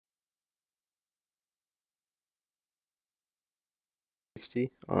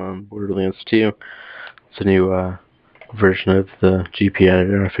on Borderlands 2. It's a new version of the GPD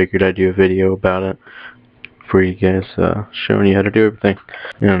editor. I figured I'd do a video about it for you guys, showing you how to do everything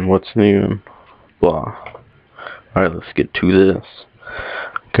and what's new and blah. Alright, let's get to this.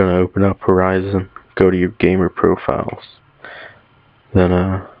 Gonna open up Horizon, go to your gamer profiles,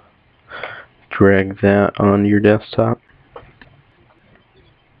 then drag that on your desktop.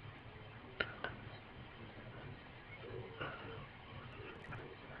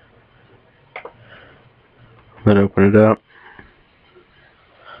 Then open it up.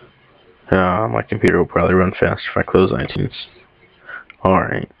 My computer will probably run fast if I close iTunes.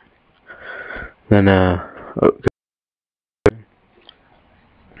 Alright. Then,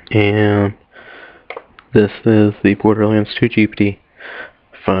 and this is the Borderlands 2 GPD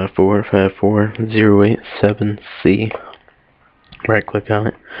 5454087C. Right click on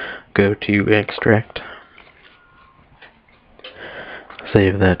it, go to extract,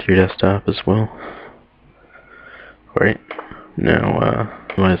 save that to your desktop as well. Alright, now,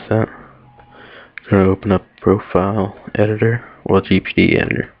 what is that? Gonna open up profile editor, well, GPD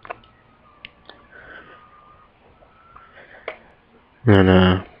editor.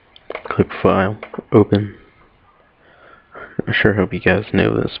 Then, click file, open. I sure hope you guys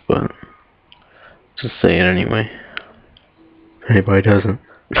know this, but just say it anyway. Anybody doesn't.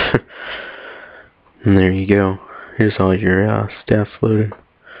 And there you go. Here's all your stats loaded.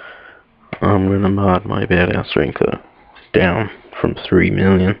 I'm gonna mod my badass rank down from 3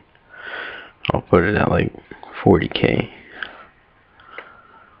 million. I'll put it at like 40k.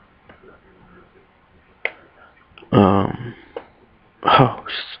 Oh,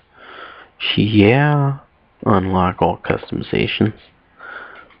 yeah. Unlock all customizations.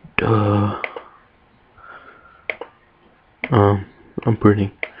 Duh. I'm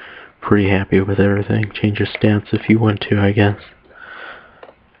pretty happy with everything. Change your stats if you want to, I guess.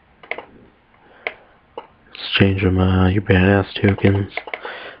 Let's change them, your badass tokens.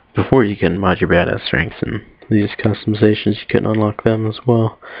 Before you can mod your badass ranks and these customizations, you can unlock them as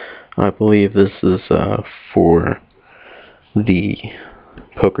well. I believe this is, for the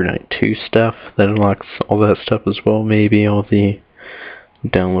Poker Night 2 stuff that unlocks all that stuff as well. Maybe all the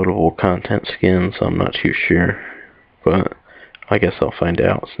downloadable content skins, I'm not too sure. But I guess I'll find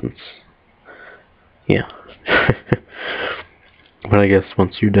out since, yeah. But I guess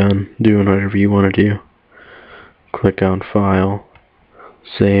once you're done doing whatever you want to do, click on File,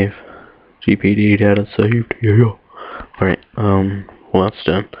 Save, GPD data saved, yeah. Alright, well that's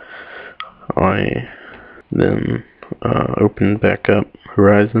done. I then open back up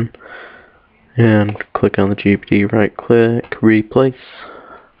Horizon and click on the GPD, right click, replace.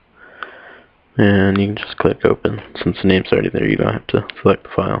 And you can just click open. Since the name's already there, you don't have to select the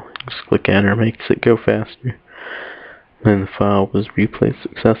file. Just click enter, makes it go faster. And the file was replaced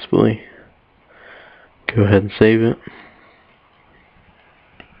successfully. Go ahead and save it.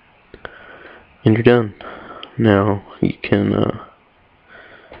 And you're done. Now you can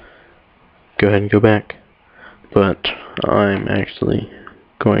go ahead and go back. But I'm actually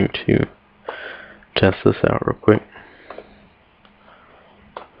going to test this out real quick.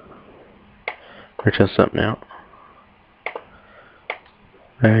 Or test something out.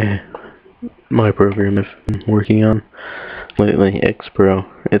 My program I've been working on lately, X-Pro.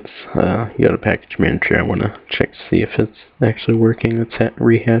 It's you got a package manager. I want to check to see if it's actually working. It's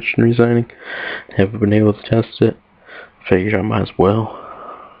rehashed and resigning. Haven't been able to test it. Figured I might as well.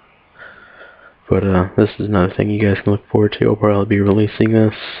 But this is another thing you guys can look forward to. I'll probably be releasing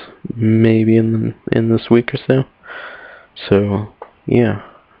this maybe in this week or so. So yeah.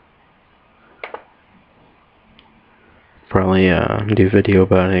 Probably do a video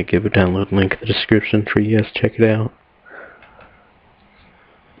about it, give a download link in the description for you guys to check it out.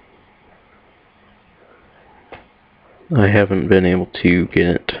 I haven't been able to get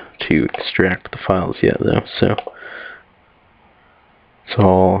it to extract the files yet though, so it's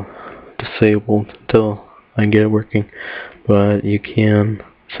all disabled until I get it working. But you can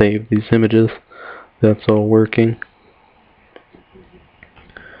save these images. That's all working.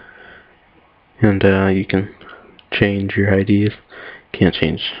 And you can change your IDs. Can't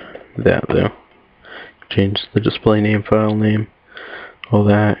change that though. Change the display name, file name, all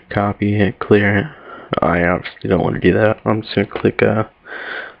that, copy it, clear it. I obviously don't want to do that. I'm just going to click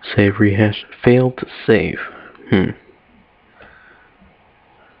save rehash. Failed to save.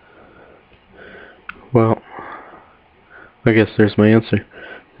 Well, I guess there's my answer.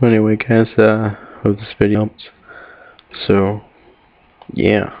 But anyway guys, hope this video helps. So,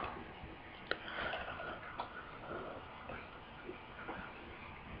 yeah.